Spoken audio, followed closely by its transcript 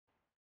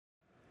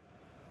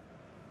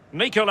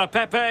Nicola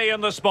Pepe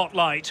in the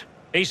spotlight.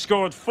 He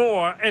scored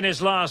 4 in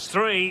his last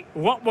 3.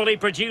 What will he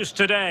produce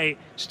today?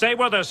 Stay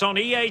with us on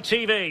EA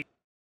TV.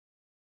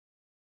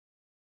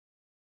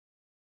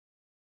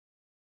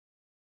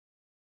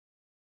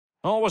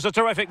 Always a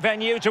terrific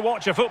venue to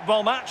watch a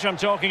football match. I'm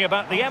talking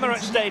about the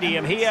Emirates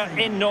Stadium here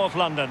in North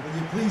London.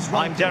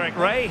 I'm Derek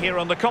Ray here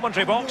on the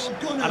commentary box,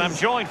 and I'm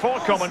joined for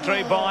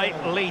commentary by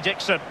Lee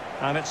Dixon.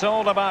 And it's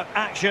all about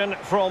action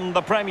from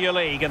the Premier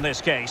League in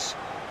this case.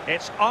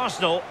 It's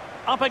Arsenal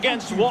up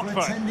against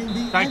Watford.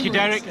 Thank you,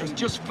 Derek. I was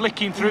just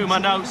flicking through my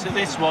notes at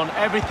this one.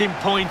 Everything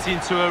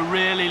pointing to a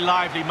really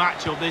lively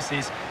matchup this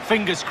is.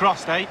 Fingers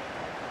crossed, eh?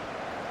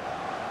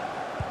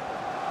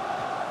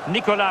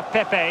 Nicola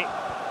Pepe.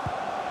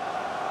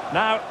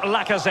 Now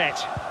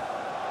Lacazette.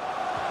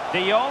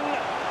 De Jong.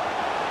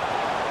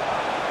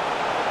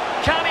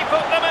 Can he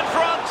put them in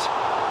front?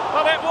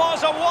 Well, it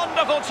was a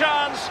wonderful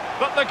chance,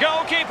 but the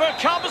goalkeeper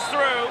comes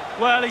through.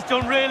 Well, he's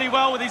done really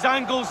well with his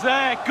angles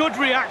there. Good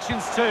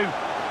reactions too.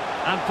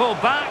 And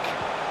pulled back.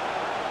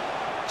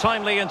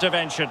 Timely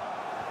intervention.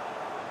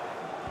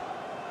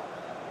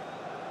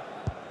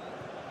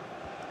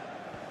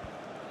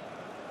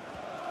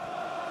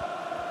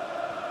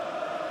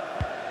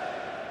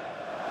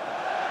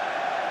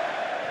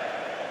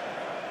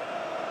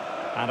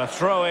 And a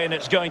throw-in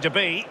it's going to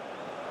be.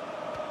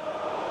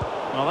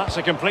 Well, that's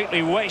a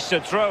completely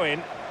wasted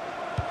throw-in.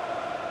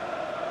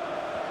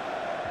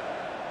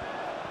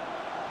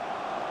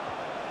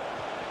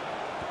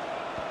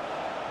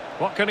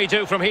 What can he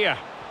do from here?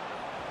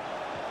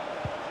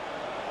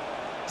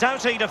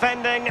 Doughty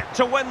defending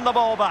to win the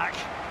ball back.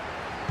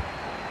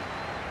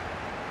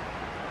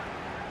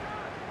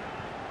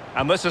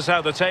 And this is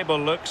how the table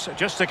looks.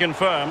 Just to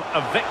confirm,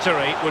 a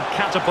victory would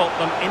catapult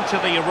them into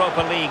the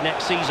Europa League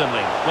next season, Lee.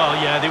 Well,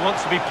 yeah, they want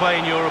to be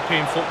playing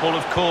European football,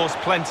 of course.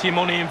 Plenty of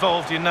money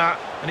involved in that.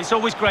 And it's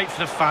always great for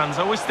the fans.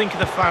 I always think of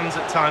the fans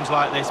at times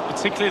like this,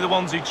 particularly the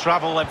ones who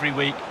travel every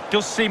week. It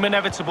does seem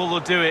inevitable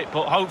they'll do it,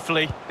 but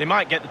hopefully they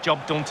might get the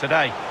job done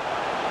today.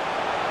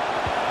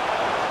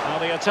 Well,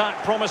 the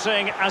attack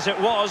promising as it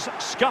was,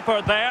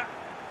 scuppered there.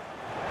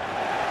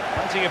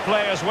 Plenty of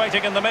players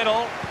waiting in the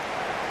middle.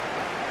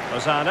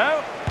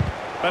 Lozano,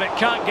 but it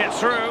can't get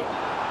through,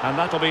 and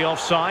that'll be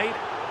offside.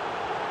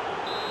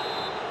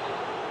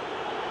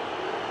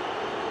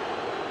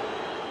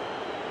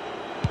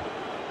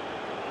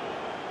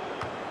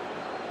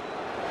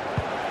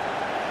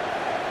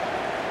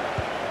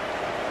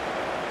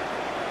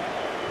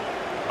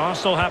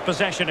 Arsenal have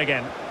possession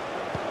again.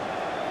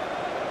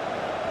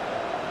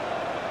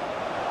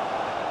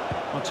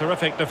 Well,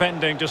 terrific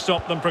defending to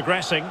stop them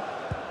progressing.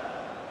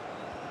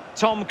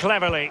 Tom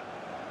Cleverley.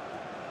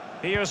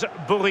 Here's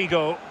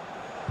Burigo.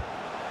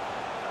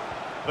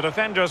 The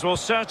defenders will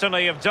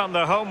certainly have done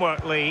their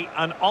homework, Lee,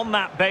 and on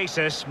that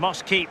basis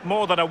must keep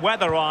more than a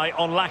weather eye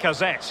on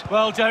Lacazette.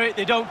 Well, Derek,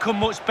 they don't come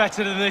much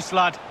better than this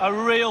lad. A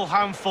real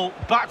handful.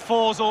 Back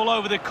fours all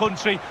over the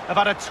country have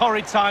had a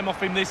torrid time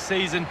off him this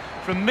season.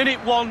 From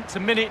minute 1 to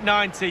minute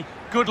 90.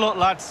 Good luck,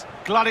 lads.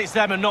 Glad it's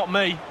them and not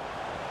me.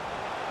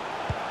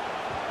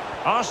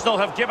 Arsenal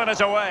have given it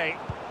away.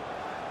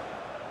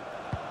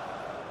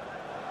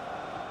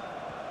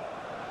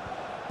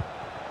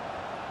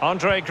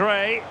 Andre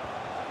Gray.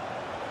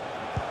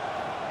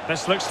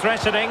 This looks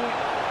threatening.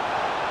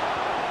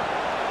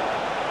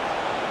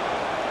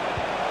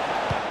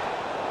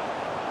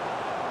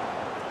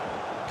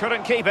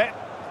 Couldn't keep it.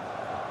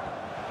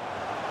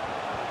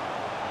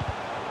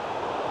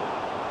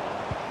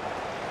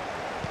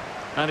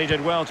 And he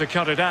did well to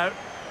cut it out.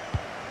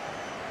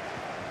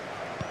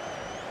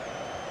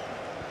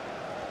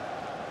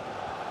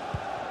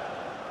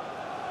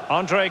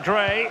 Andre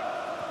Gray.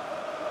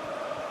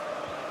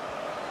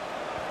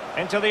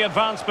 Into the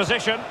advanced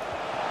position.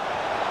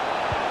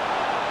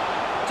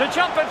 To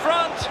jump in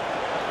front.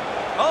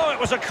 Oh, it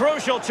was a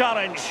crucial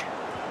challenge.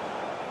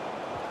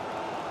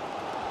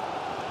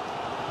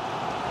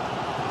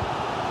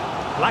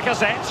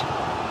 Lacazette.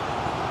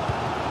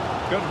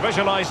 Good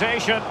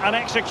visualisation and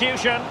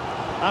execution.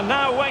 And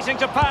now waiting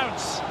to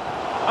pounce.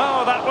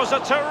 Oh, that was a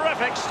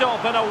terrific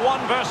stop in a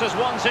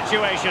 1-versus-1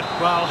 situation.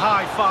 Well,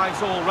 high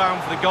fives all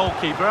round for the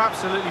goalkeeper.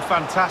 Absolutely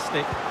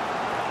fantastic.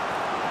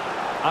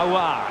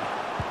 Aouar.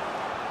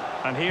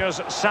 And here's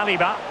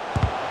Saliba.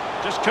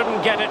 Just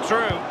couldn't get it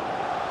through.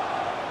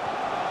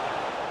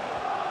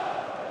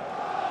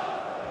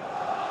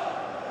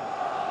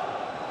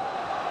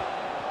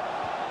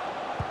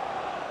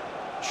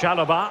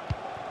 Chalobah.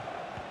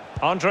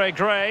 Andre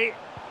Gray.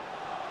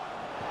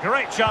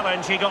 Great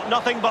challenge, he got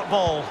nothing but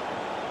ball.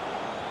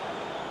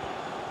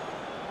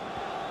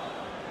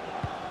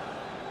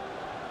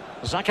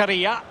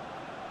 Zakaria.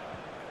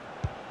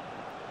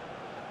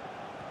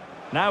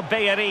 Now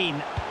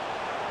Bellerin.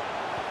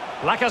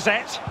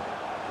 Lacazette.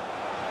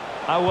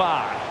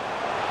 Aouar.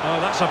 Oh,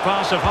 that's a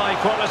pass of high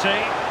quality.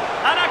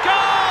 And a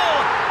goal!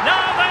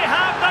 Now they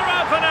have their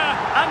opener,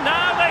 and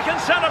now they can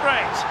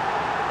celebrate.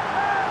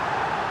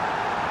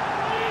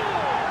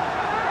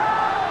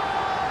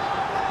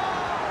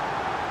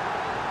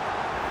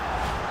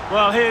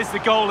 Well, here's the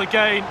goal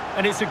again,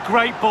 and it's a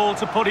great ball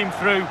to put him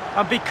through.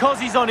 And because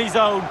he's on his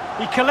own,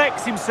 he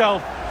collects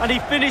himself, and he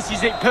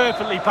finishes it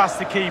perfectly past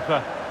the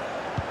keeper.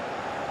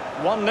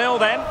 1-0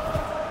 then.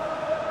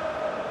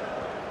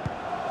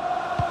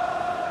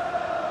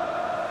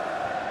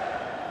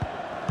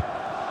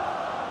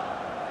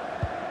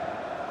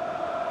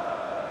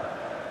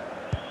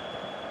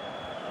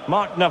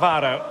 Mark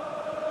Navarro.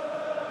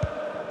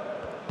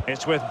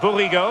 It's with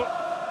Burigo.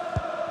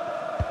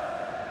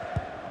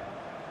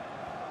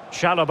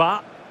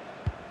 Chalobah.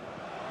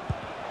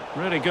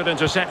 Really good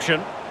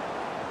interception.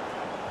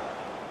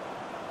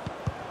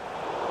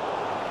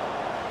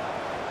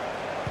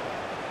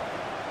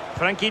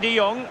 Frankie de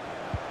Jong.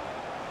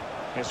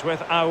 It's with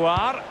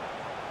Aouar.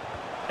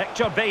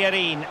 Hector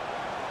Bellerin.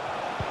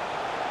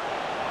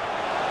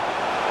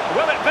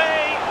 Will it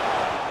be?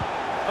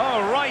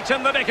 Oh, right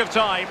in the nick of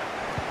time.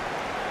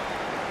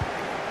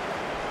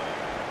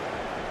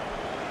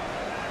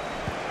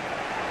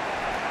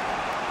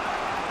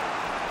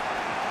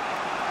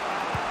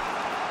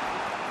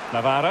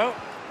 Navarro.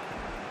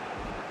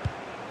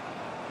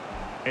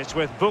 It's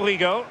with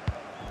Burigo.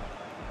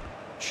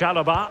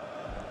 Chalobah.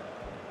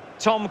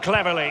 Tom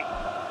Cleverley.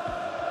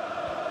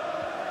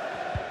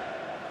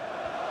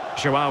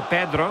 João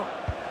Pedro.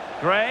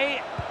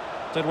 Gray.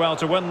 Did well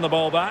to win the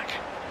ball back.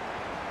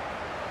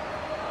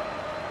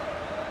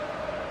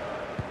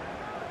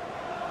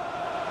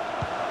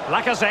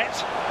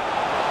 Lacazette.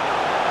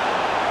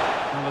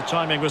 And the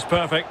timing was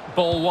perfect.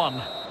 Ball one.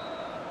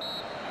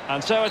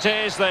 And so it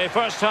is, the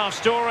first half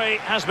story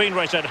has been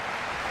written.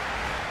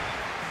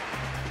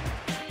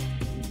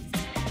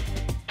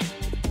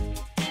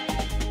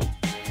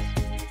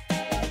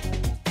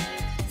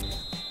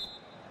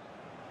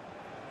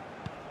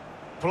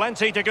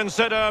 Plenty to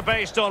consider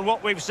based on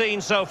what we've seen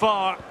so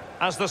far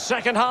as the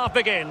second half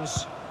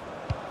begins.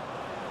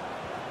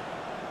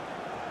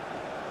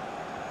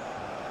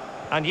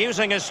 And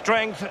using his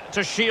strength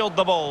to shield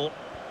the ball.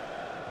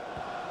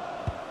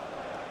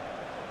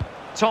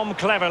 Tom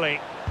Cleverley.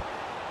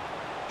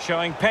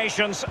 Showing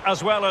patience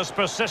as well as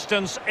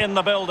persistence in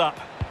the build-up.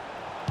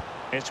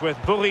 It's with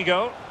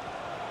Burigo.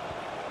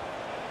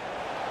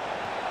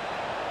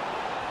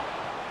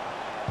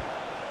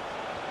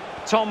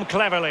 Tom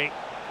Cleverley.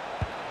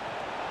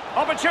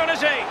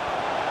 Opportunity!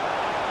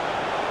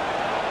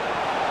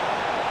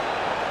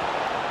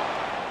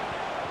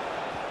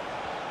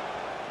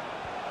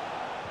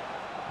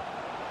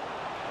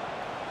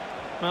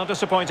 Well,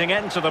 disappointing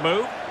end to the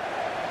move.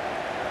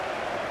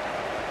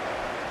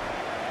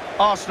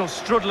 Arsenal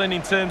struggling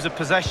in terms of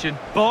possession,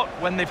 but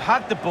when they've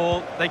had the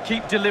ball, they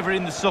keep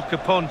delivering the sucker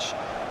punch.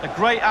 A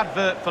great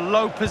advert for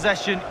low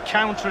possession,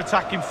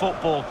 counter-attacking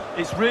football.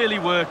 It's really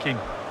working.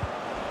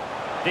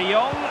 De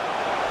Jong.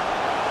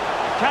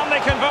 Can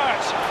they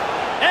convert?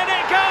 In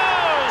it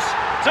goes!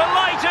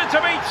 Delighted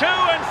to be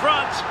two in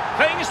front.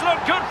 Things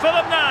look good for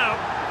them now.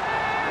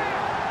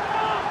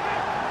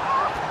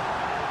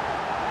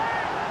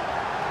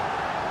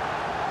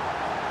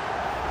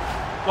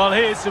 Well,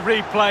 here's the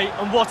replay,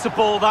 and what a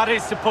ball that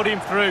is to put him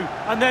through.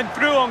 And then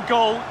through on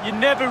goal, you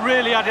never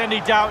really had any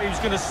doubt he was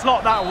going to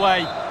slot that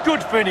away.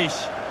 Good finish.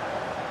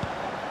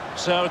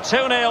 So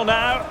 2-0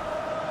 now.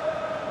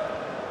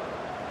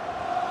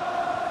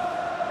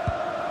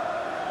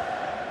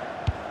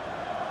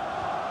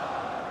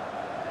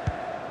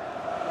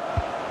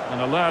 An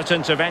alert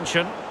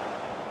intervention.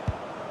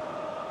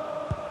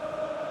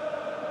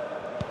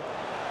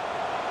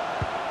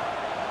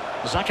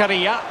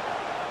 Zakaria.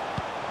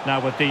 Now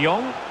with De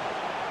Jong.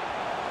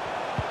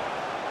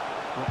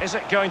 Is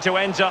it going to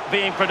end up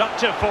being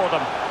productive for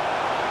them?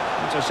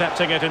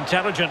 Intercepting it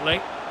intelligently.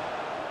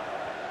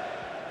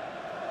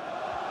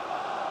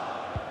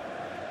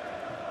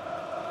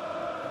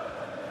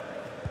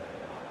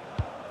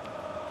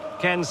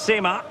 Ken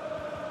Sema.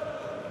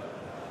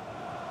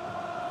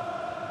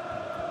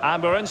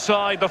 And we're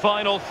inside the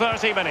final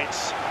 30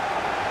 minutes.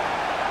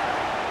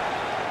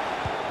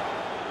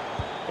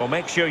 Well,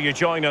 make sure you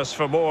join us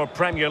for more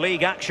Premier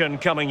League action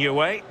coming your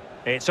way.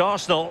 It's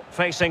Arsenal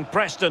facing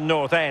Preston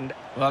North End.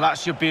 Well, that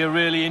should be a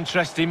really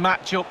interesting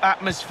matchup.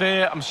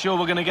 Atmosphere, I'm sure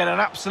we're going to get an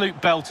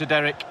absolute belter,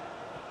 Derek.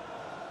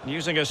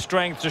 Using his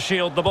strength to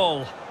shield the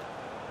ball.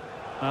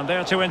 And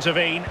there to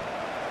intervene.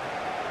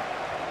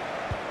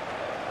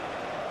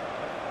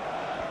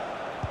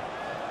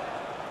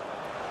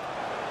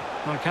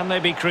 Well, can they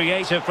be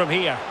creative from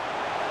here?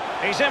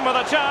 He's in with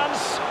a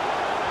chance.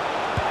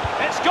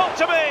 It's got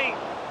to be!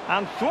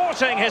 And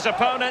thwarting his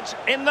opponent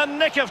in the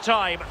nick of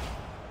time.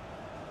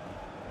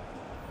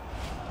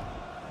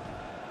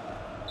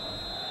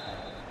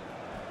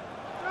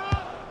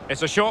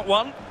 It's a short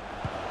one.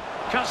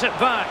 Cuts it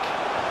back.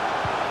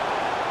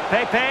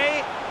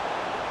 Pepe.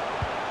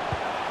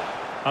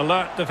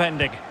 Alert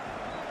defending.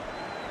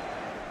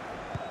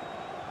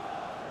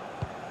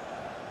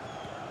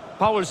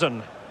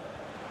 Poulsen.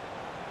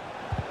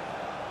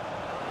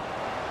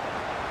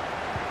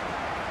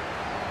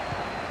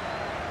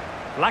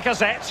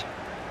 Lacazette.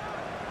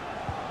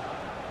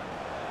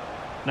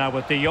 Now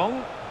with De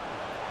Jong.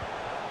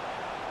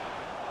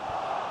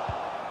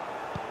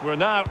 We're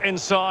now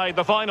inside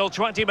the final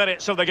 20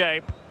 minutes of the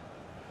game.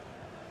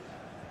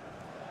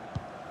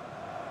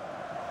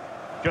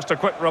 Just a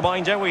quick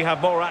reminder, we have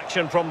more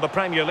action from the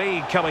Premier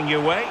League coming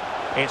your way.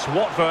 It's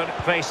Watford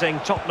facing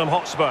Tottenham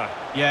Hotspur.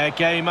 Yeah,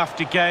 game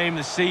after game,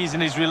 the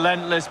season is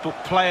relentless,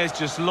 but players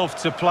just love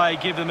to play.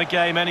 Give them a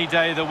game any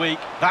day of the week.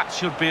 That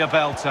should be a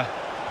belter.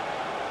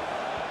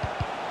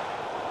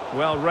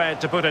 Well read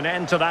to put an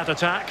end to that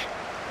attack.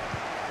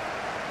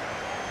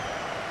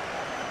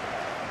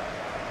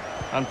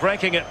 And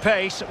breaking at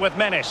pace with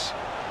menace.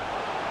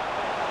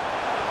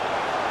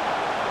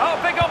 Oh,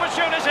 big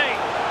opportunity!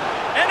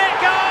 In it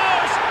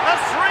goes! A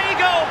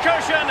 3-goal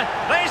cushion!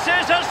 This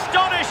is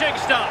astonishing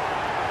stuff!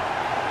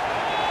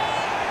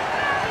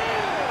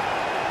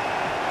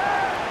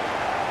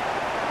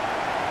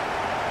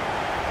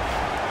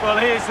 Well,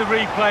 here's the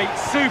replay.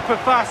 Super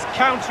fast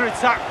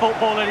counter-attack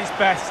football at its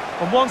best.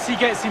 And once he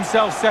gets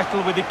himself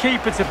settled with the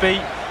keeper to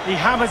beat, he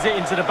hammers it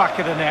into the back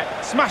of the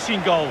net.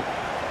 Smashing goal.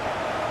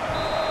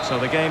 So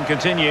the game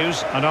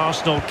continues, and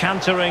Arsenal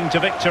cantering to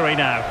victory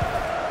now.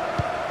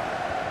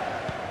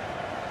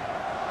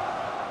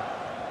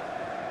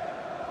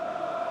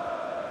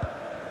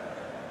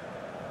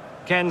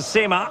 Ken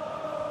Sema.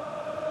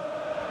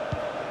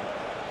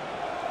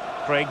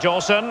 Craig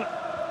Dawson.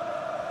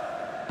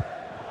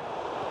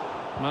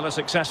 Well, a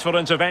successful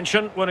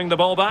intervention, winning the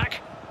ball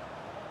back.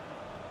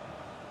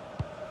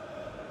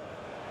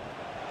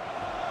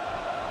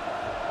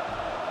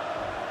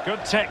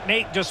 Good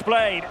technique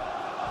displayed.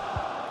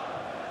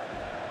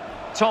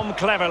 Tom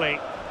Cleverley.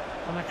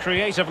 And a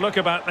creative look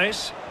about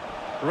this.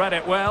 Read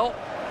it well.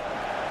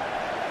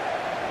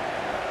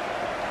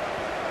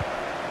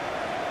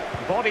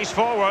 Bodies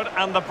forward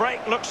and the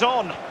break looks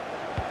on.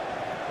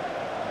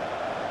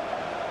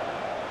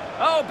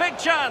 Oh, big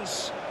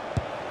chance.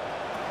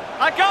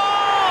 A goal!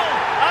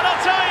 And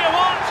I'll tell you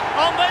what,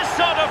 on this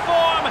sort of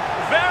form,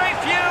 very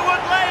few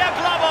would lay a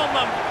glove on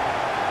them.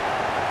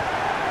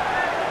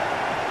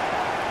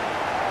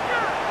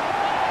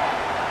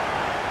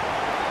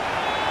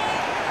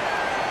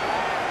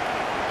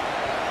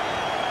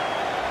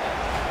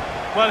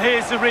 Well,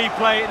 here's the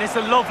replay, and it's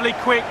a lovely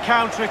quick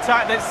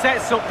counter-attack that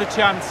sets up the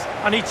chance.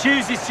 And he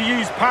chooses to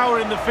use power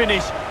in the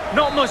finish.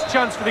 Not much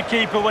chance for the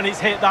keeper when it's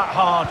hit that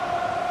hard.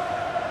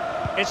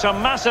 It's a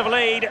massive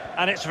lead,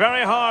 and it's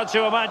very hard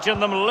to imagine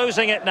them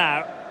losing it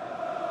now.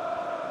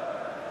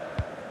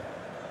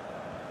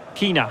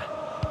 Kina.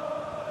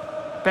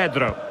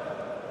 Pedro.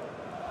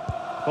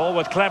 Ball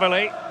with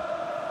Cleverley.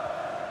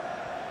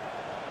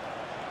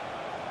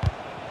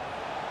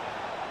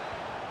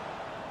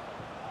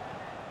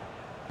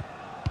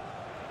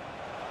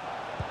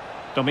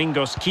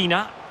 Domingos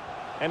Quina,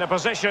 in a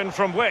position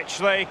from which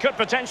they could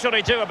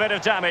potentially do a bit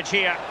of damage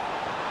here.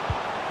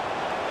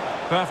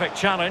 Perfect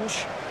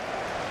challenge.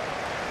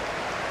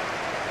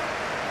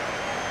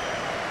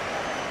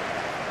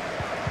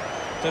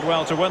 Did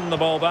well to win the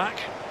ball back.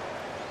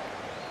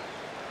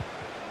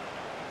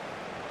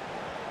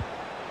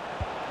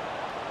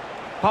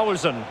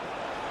 Poulsen.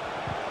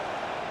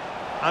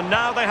 And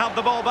now they have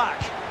the ball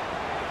back.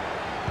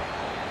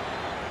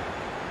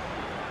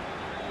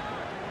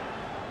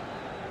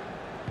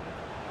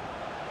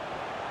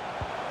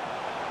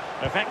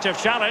 Effective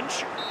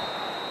challenge.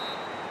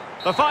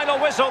 The final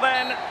whistle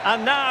then,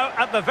 and now,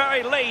 at the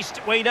very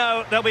least, we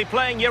know they'll be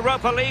playing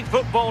Europa League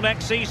football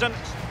next season.